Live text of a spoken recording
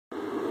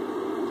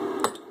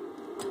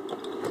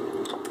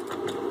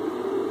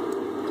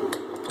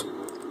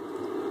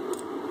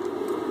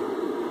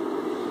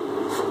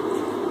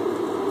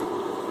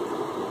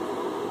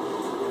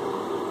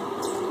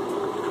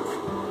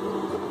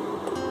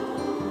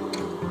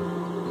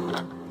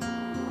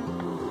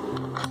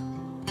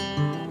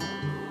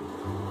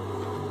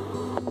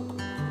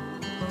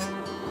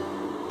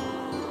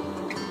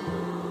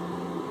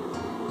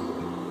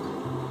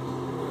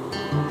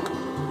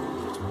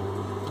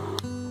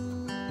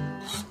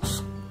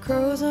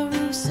Crows are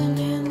roosting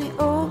in the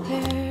old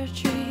pear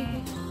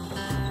tree.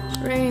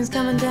 Rain's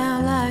coming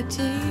down like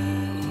tears.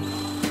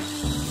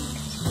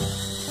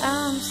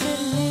 I'm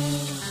sitting here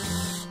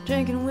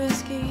drinking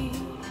whiskey,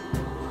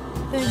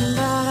 thinking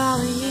about all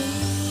the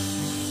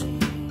years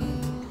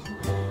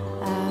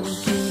I've been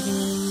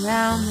kicking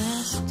around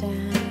this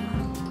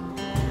town,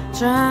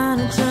 trying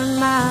to turn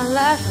my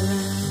life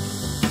around.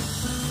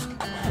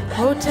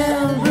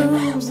 Hotel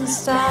rooms and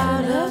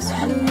stardust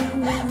blue in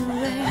the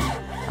rain.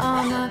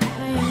 All my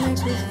pain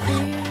mixed with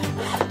fear,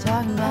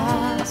 talking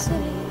about the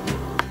city.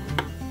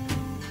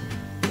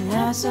 And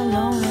that's so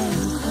lonely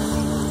and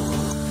cold.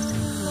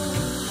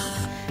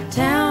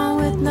 Town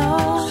with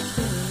no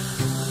fear.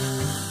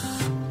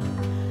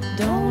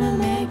 Don't it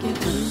make you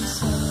feel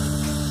so?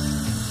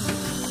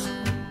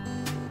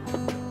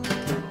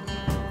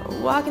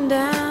 Walking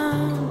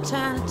down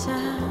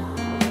Chinatown,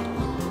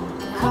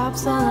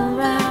 cops all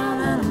around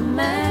and a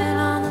man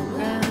on the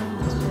ground.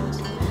 It's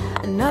just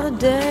another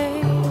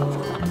day,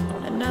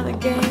 another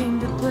game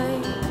to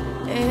play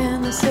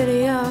in the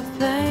city of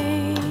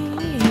pain.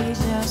 He's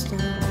just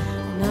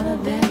another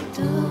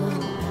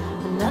victim,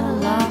 another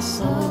lost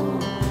soul,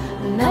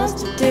 another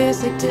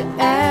statistic to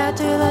add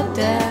to the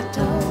death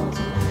tolls.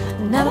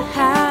 Another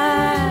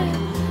high,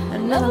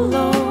 another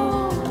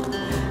low,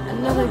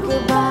 another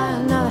goodbye,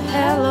 another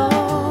hello.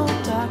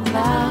 Talking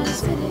about the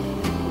city.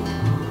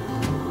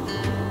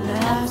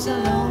 Life's so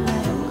lonely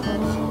and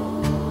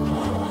cold.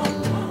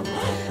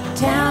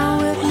 Town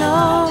with no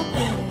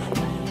pity.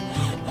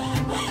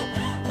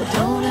 But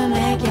don't it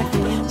make you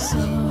feel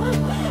so?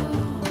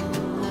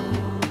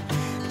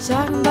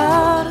 Talking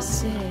about a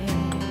city.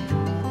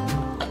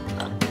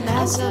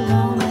 Life's so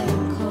lonely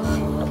and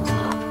cold.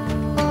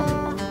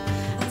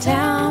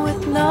 Town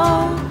with no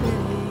pity.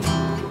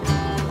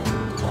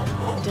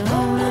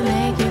 Don't it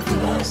make you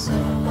feel so?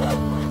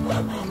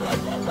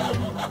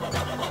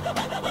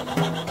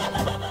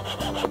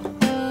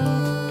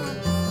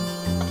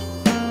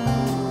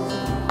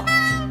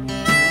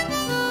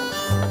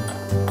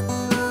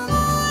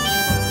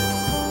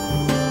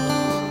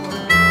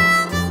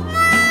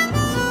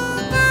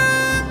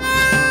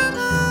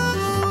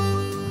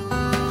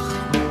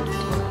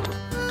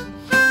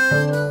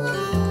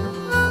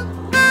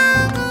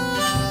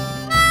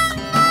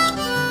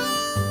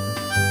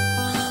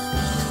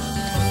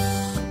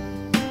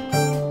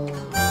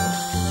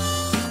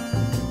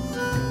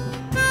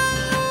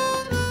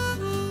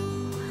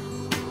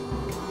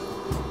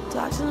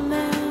 Talked to the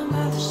man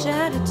by the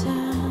shanty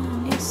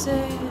town. He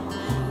said,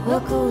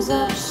 what goes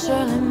up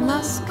surely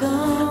must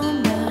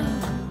come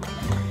down.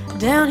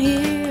 Down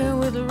here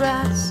with the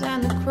rats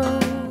and the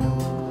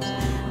crows,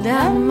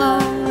 down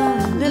among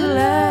the little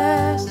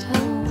last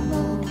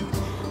home.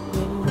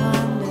 Maybe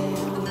one day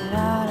I'll get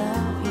out of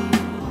here,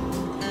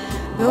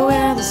 go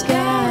where the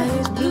sky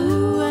is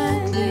blue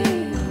and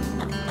clear.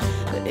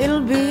 But it'll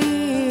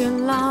be a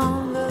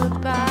long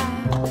goodbye.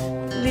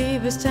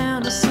 Leave this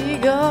town to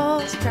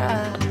seagulls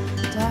cry.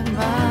 Talking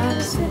about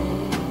the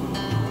city.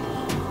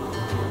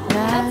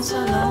 Life's so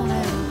lonely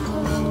and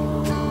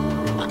cold.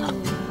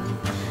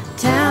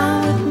 Town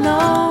with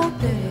no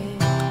pity.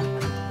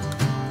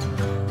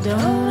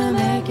 Don't it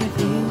make you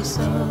feel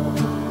so?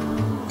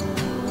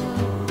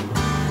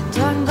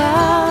 Talking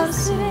about the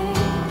city.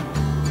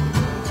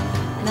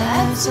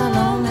 Life's so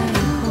lonely.